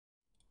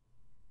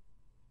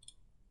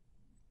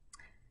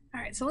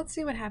Alright, so let's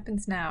see what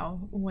happens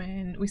now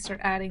when we start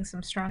adding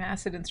some strong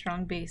acid and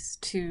strong base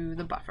to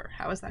the buffer.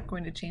 How is that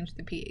going to change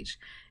the pH?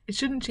 It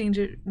shouldn't change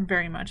it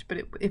very much,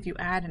 but if you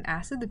add an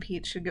acid, the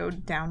pH should go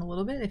down a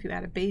little bit. If you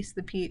add a base,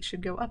 the pH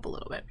should go up a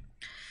little bit.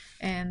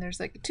 And there's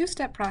like a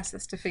two-step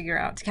process to figure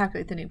out, to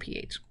calculate the new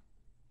pH.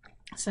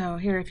 So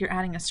here, if you're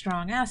adding a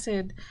strong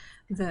acid,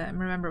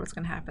 remember what's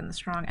going to happen. The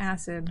strong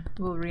acid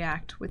will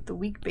react with the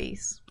weak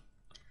base,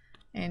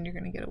 and you're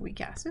going to get a weak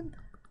acid.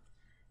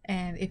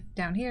 And if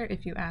down here,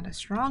 if you add a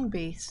strong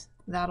base,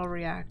 that'll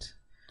react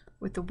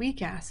with the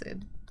weak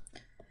acid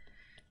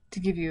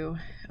to give you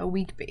a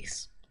weak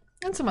base.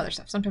 And some other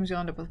stuff. Sometimes you'll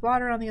end up with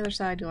water on the other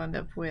side. You'll end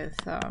up with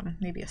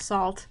maybe a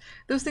salt.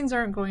 Those things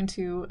aren't going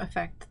to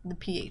affect the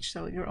pH.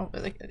 So you're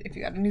like if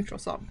you got a neutral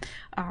salt.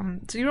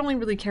 So you only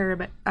really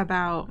care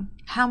about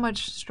how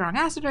much strong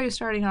acid are you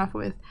starting off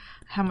with,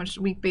 how much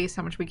weak base,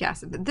 how much weak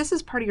acid. But this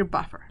is part of your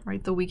buffer,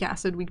 right? The weak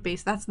acid, weak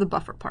base. That's the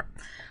buffer part.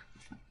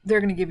 They're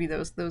going to give you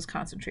those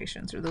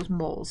concentrations or those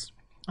moles,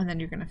 and then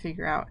you're going to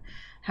figure out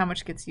how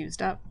much gets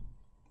used up,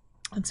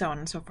 and so on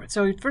and so forth.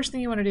 So first thing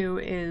you want to do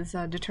is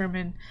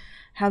determine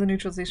how the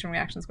neutralization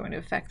reaction is going to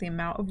affect the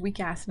amount of weak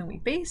acid and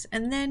weak base,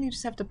 and then you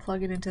just have to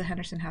plug it into the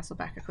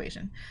Henderson-Hasselbalch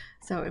equation.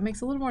 So it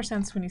makes a little more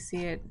sense when you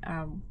see it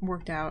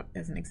worked out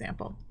as an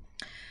example.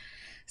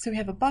 So we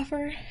have a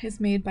buffer is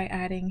made by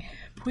adding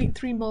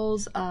 0.3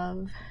 moles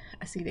of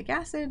acetic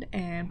acid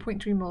and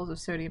 0.3 moles of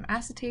sodium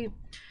acetate.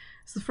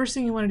 So the first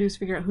thing you want to do is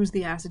figure out who's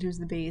the acid, who's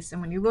the base, and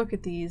when you look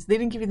at these, they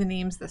didn't give you the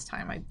names this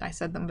time. I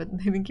said them, but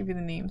they didn't give you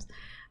the names.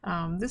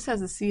 This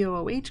has a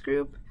COOH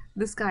group.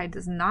 This guy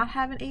does not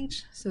have an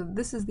H, so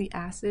this is the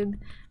acid,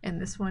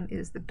 and this one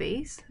is the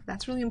base.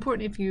 That's really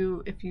important.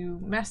 If you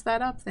mess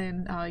that up,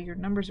 then your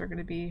numbers are going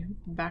to be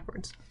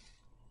backwards.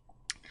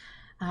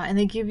 And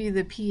they give you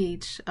the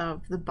pH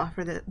of the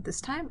buffer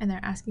this time, and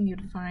they're asking you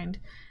to find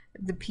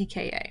the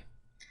pKa.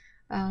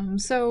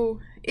 So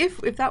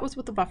if that was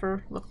what the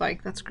buffer looked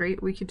like, that's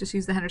great. We could just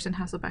use the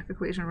Henderson-Hasselbalch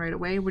equation right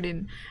away. We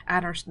didn't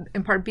add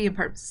in part B and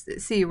part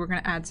C, we're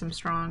going to add some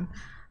strong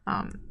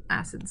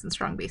acids and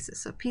strong bases.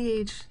 So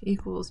pH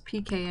equals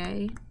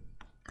pKa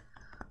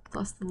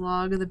plus the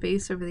log of the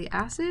base over the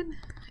acid,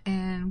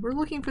 and we're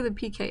looking for the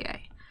pKa.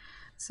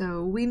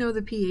 So we know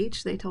the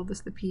pH. They told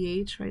us the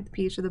pH, right? The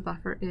pH of the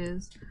buffer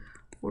is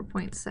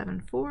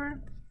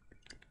 4.74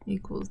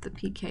 equals the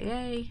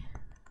pKa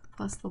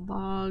plus the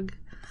log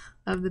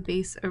of the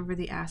base over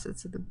the acid.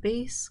 So the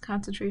base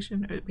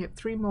concentration, we have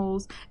 3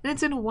 moles, and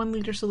it's in a 1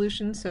 liter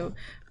solution. So,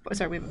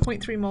 sorry, we have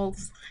 0.3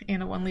 moles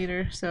in a 1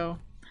 liter, so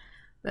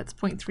that's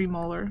 0.3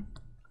 molar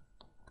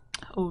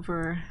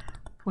over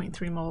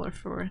 0.3 molar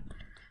for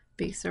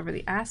base over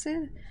the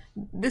acid.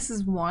 This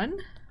is 1.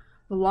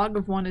 The log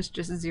of 1 is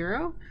just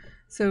 0.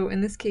 So in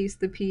this case,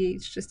 the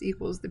pH just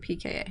equals the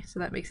pKa. So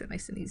that makes it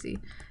nice and easy.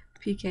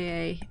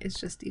 pKa is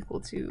just equal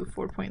to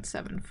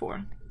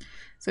 4.74.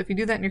 So if you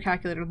do that in your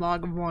calculator,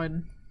 log of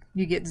 1,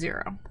 you get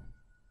 0.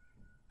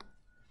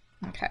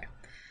 Okay.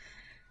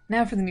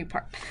 Now for the new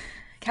part.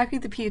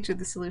 Calculate the pH of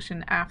the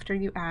solution after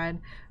you add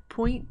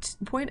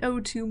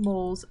 0.02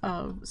 moles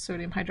of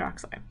sodium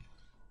hydroxide.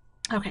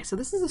 Okay, so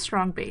this is a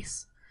strong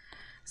base.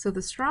 So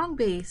the strong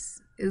base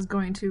is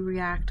going to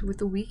react with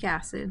the weak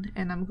acid,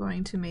 and I'm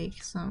going to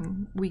make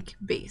some weak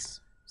base.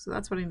 So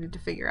that's what I need to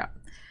figure out.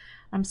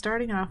 I'm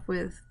starting off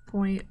with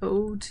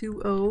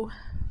 0.020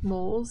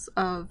 moles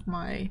of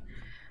my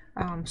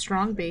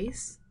strong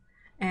base,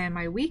 and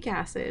my weak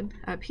acid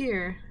up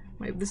here,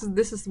 this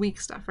is weak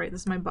stuff, right?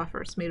 This is my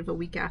buffer. It's made of a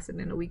weak acid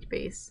and a weak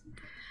base.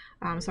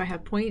 So I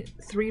have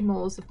 0.3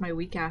 moles of my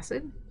weak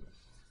acid,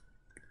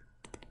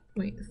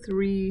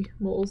 0.3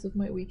 moles of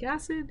my weak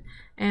acid,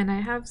 and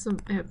I have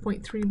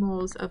 0.3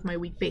 moles of my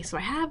weak base. So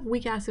I have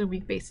weak acid and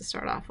weak base to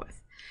start off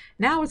with.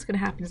 Now what's going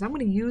to happen is I'm going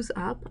to use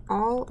up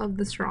all of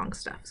the strong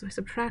stuff. So I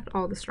subtract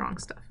all the strong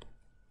stuff.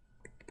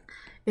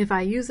 If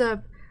I use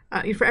up,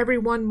 for every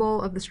 1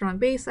 mole of the strong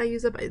base I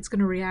use up, it's going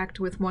to react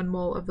with 1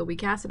 mole of the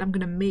weak acid. I'm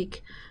going to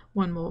make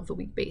 1 mole of the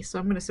weak base. So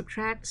I'm going to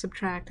subtract,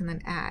 subtract, and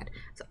then add.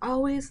 So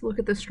always look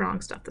at the strong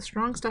stuff. The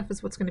strong stuff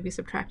is what's going to be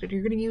subtracted.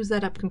 You're going to use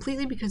that up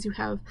completely because you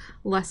have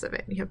less of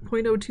it. You have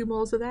 0.02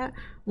 moles of that.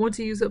 Once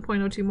you use up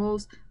 0.02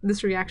 moles,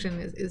 this reaction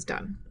is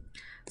done.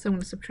 So I'm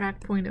going to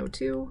subtract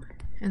 0.02,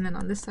 and then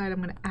on this side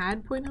I'm going to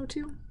add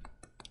 0.02.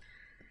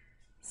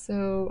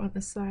 So on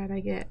this side I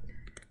get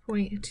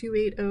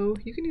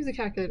 0.280. You can use a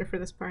calculator for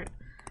this part.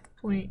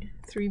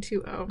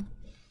 0.320.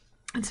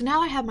 And so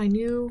now I have my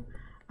new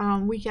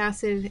weak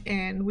acid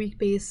and weak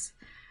base.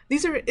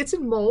 It's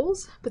in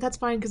moles, but that's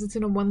fine because it's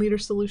in a 1 liter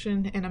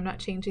solution and I'm not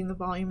changing the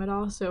volume at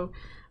all. So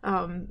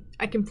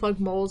I can plug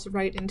moles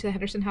right into the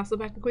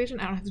Henderson-Hasselbalch equation.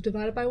 I don't have to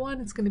divide it by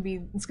 1. It's going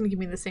to give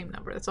me the same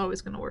number. That's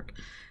always going to work.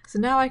 So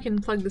now I can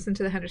plug this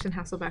into the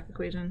Henderson-Hasselbalch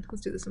equation.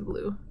 Let's do this in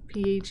blue.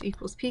 pH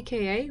equals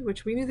pKa,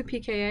 which we knew the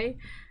pKa.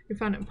 We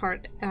found it in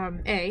part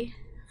A,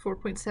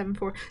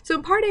 4.74. So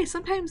in part A,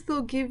 sometimes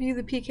they'll give you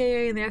the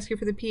pKa and they ask you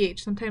for the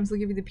pH. Sometimes they'll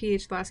give you the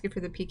pH, they'll ask you for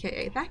the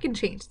pKa. That can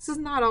change. This is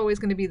not always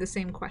going to be the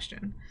same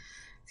question.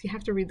 So you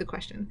have to read the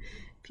question.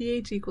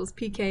 pH equals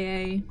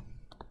pKa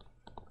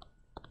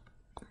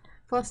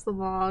plus the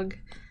log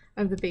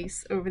of the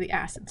base over the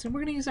acid. So we're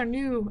going to use our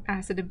new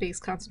acid and base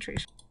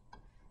concentration.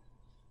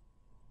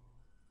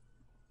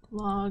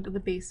 Log of the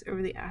base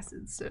over the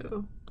acid,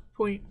 so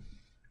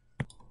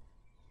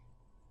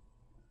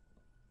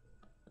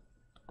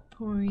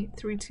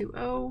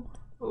 0.320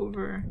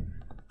 over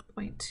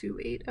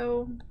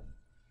 0.280.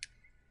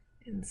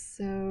 And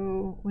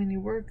so when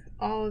you work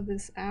all of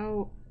this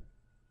out,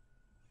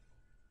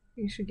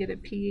 you should get a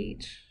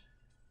pH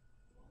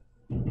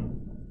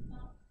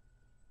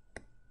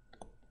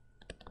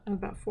of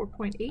about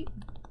 4.8.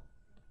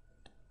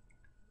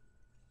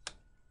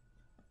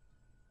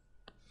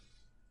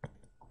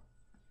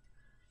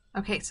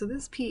 Okay, so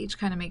this pH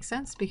kind of makes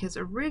sense because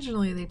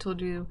originally they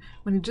told you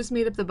when you just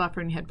made up the buffer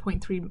and you had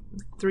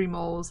 0.3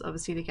 moles of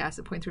acetic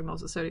acid, 0.3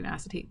 moles of sodium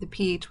acetate, the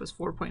pH was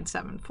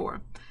 4.74.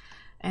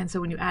 And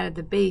so when you added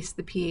the base,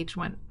 the pH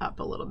went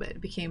up a little bit.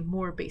 It became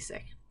more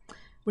basic,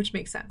 which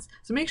makes sense.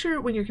 So make sure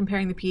when you're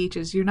comparing the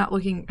pHs, you're not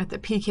looking at the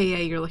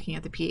pKa, you're looking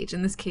at the pH.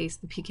 In this case,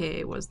 the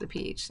pKa was the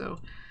pH, so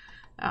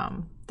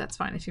that's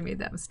fine if you made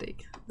that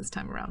mistake this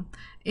time around.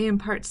 In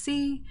part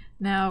C,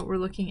 now we're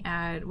looking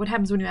at what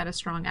happens when you add a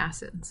strong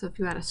acid. So if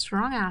you add a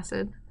strong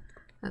acid,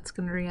 that's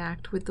going to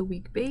react with the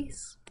weak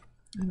base,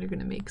 and you're going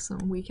to make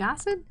some weak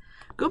acid.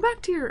 Go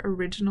back to your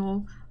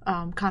original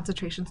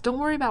concentrations. Don't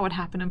worry about what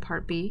happened in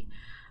part B.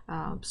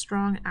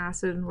 Strong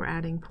acid, we're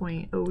adding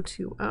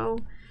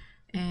 0.020,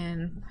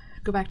 and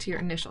go back to your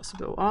initial. So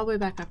go all the way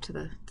back up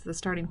to the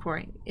starting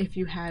point if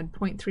you had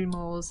 0.3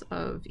 moles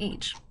of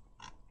each.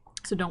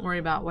 So don't worry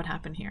about what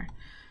happened here.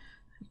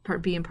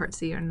 Part B and part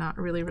C are not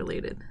really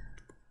related.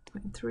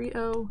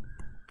 0.30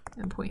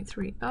 and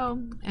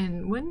 0.30.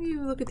 And when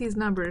you look at these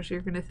numbers,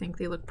 you're going to think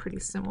they look pretty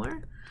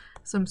similar.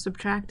 So I'm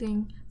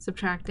subtracting,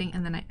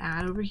 and then I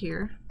add over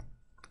here.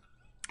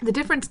 The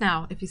difference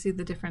now, if you see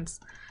the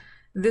difference,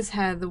 this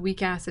had the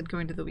weak acid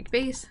going to the weak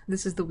base.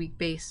 This is the weak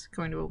base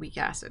going to a weak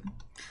acid.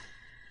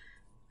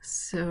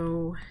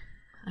 So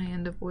I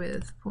end up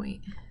with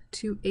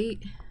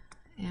 0.28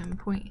 and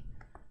 0.32.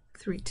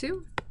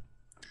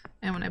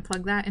 And when I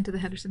plug that into the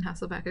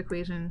Henderson-Hasselbalch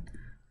equation,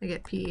 I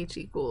get pH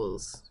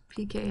equals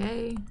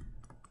pKa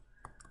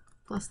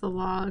plus the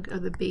log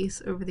of the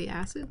base over the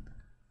acid.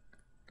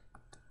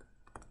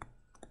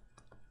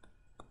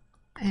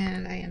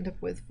 And I end up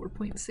with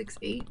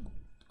 4.68,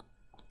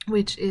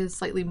 which is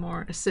slightly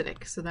more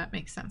acidic, so that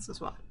makes sense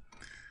as well.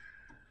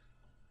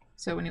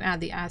 So when you add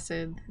the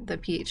acid, the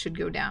pH should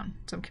go down.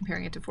 So I'm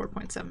comparing it to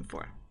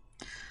 4.74.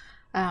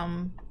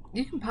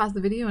 You can pause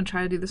the video and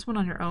try to do this one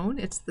on your own.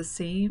 It's the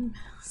same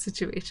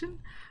situation.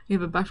 You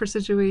have a buffer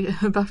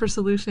solution,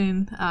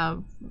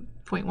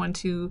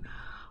 0.12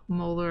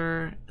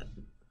 molar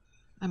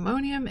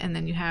ammonium, and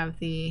then you have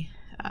the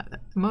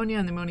ammonia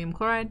and the ammonium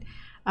chloride.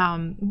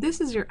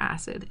 This is your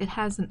acid. It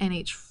has an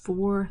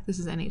NH4. This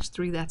is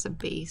NH3. That's a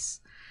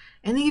base.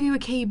 And they give you a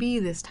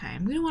Kb this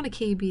time. We don't want a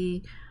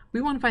Kb.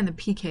 We want to find the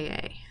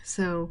pKa.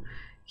 So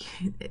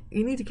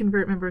you need to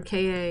convert, remember,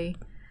 Ka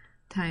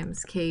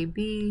times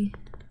Kb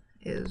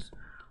is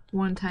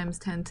 1 times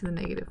 10 to the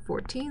negative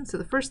 14. So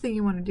the first thing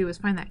you want to do is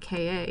find that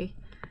Ka,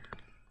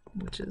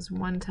 which is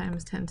 1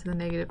 times 10 to the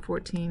negative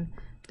 14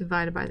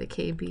 divided by the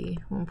Kb,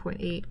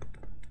 1.8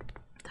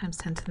 times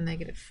 10 to the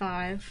negative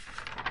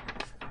 5.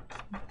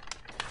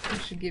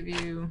 That should give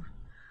you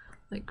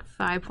like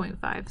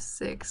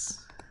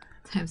 5.56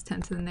 times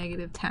 10 to the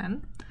negative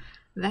 10.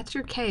 That's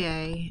your Ka,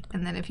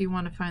 and then if you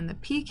want to find the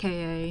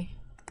pKa,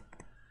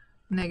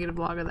 negative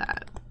log of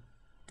that.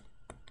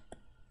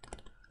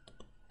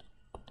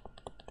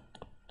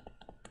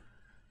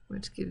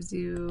 Which gives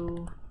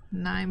you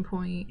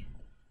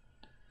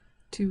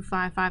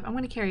 9.255. I'm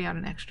going to carry out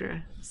an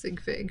extra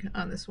sig fig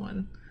on this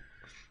one.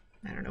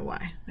 I don't know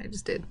why, I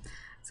just did.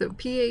 So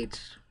pH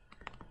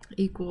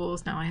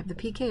equals, now I have the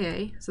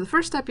pKa. So the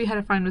first step you had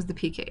to find was the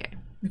pKa.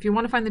 If you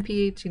want to find the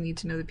pH, you need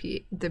to know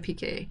the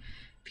pKa.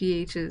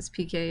 pH is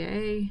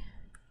pKa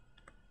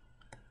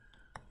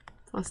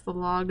plus the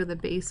log of the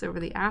base over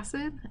the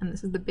acid, and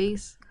this is the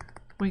base,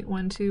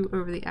 0.12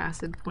 over the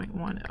acid,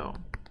 0.10.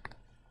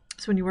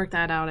 So when you work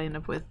that out, I end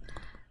up with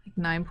like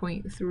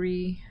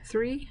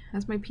 9.33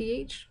 as my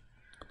pH.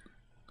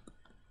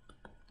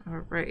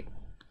 All right.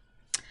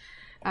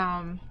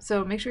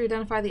 So make sure you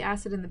identify the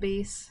acid and the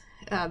base.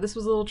 This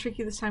was a little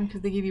tricky this time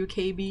because they give you a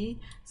Kb,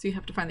 so you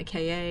have to find the Ka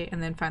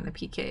and then find the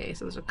pKa.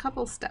 So there's a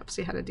couple steps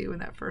you had to do in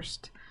that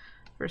first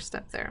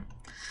step there.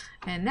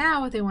 And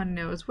now what they want to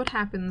know is what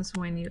happens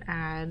when you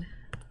add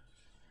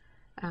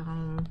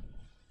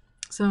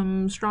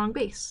some strong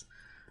base.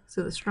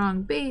 So the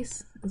strong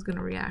base is going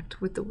to react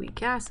with the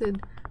weak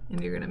acid,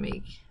 and you're going to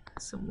make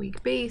some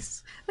weak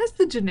base. That's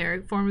the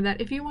generic form of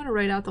that. If you want to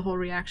write out the whole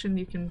reaction,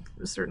 you can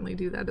certainly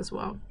do that as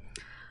well.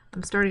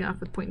 I'm starting off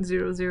with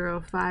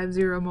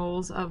 0.0050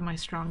 moles of my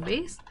strong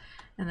base,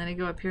 and then I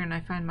go up here and I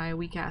find my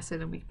weak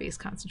acid and weak base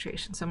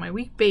concentration. So my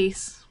weak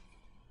base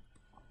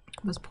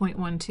was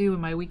 0.12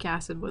 and my weak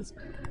acid was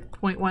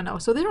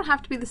 0.10. So they don't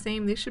have to be the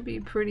same. They should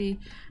be pretty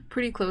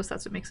close.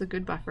 That's what makes a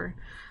good buffer.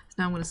 So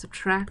now I'm going to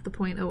subtract the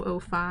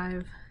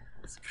 0.005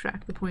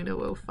 subtract the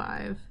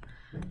 0.005,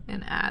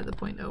 and add the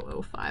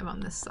 0.005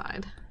 on this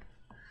side.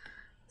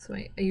 So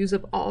I use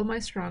up all of my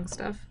strong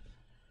stuff.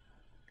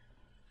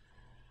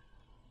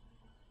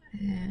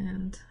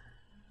 And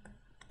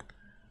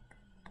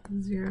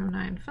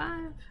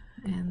 0.95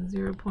 and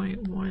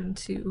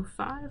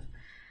 0.125.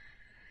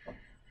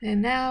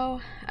 And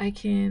now I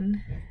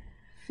can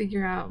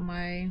figure out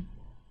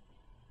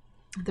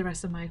the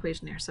rest of my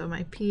equation here. So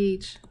my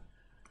pH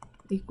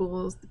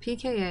equals the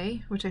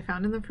pKa, which I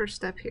found in the first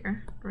step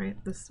here, right?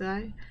 This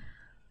guy,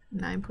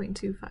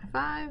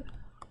 9.255,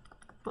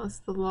 plus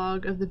the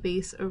log of the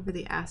base over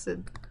the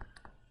acid.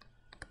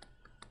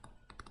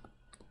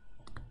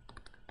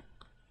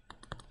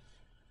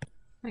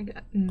 I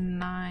got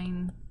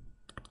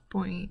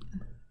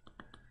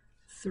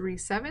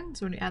 9.37.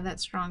 So when you add that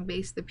strong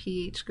base, the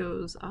pH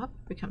goes up,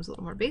 becomes a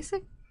little more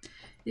basic.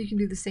 You can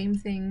do the same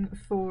thing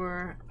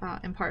for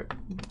in part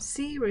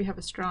C, where you have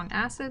a strong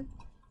acid.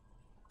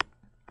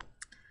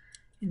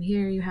 And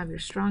here you have your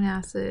strong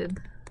acid.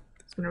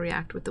 It's going to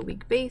react with the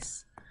weak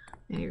base,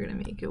 and you're going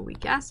to make a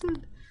weak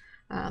acid.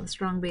 The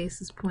strong base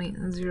is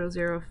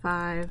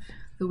 0.005.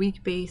 The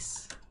weak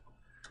base,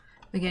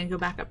 again, go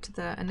back up to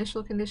the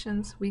initial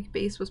conditions. Weak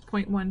base was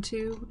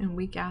 0.12, and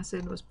weak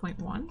acid was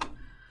 0.1.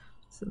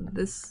 So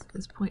this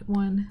is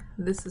 0.1,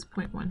 this is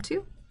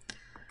 0.12.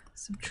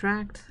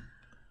 Subtract,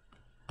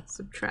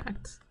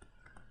 subtract,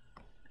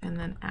 and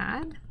then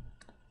add.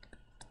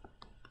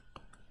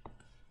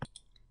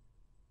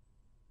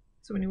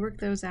 So when you work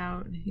those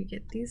out, you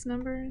get these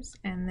numbers,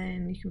 and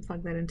then you can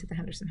plug that into the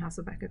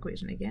Henderson-Hasselbalch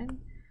equation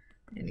again,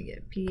 and you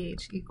get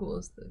pH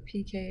equals the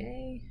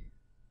pKa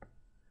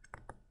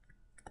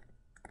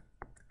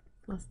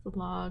plus the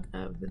log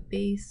of the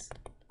base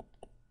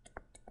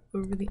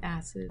over the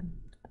acid,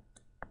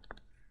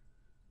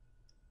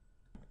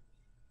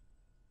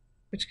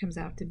 which comes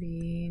out to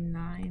be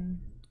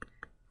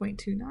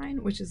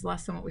 9.29, which is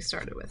less than what we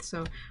started with.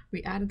 So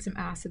we added some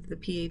acid, the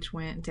pH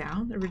went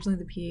down. Originally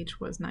the pH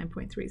was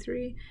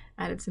 9.33,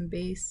 added some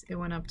base, it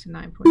went up to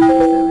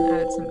 9.37,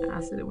 added some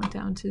acid, it went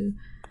down to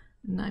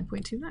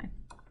 9.29.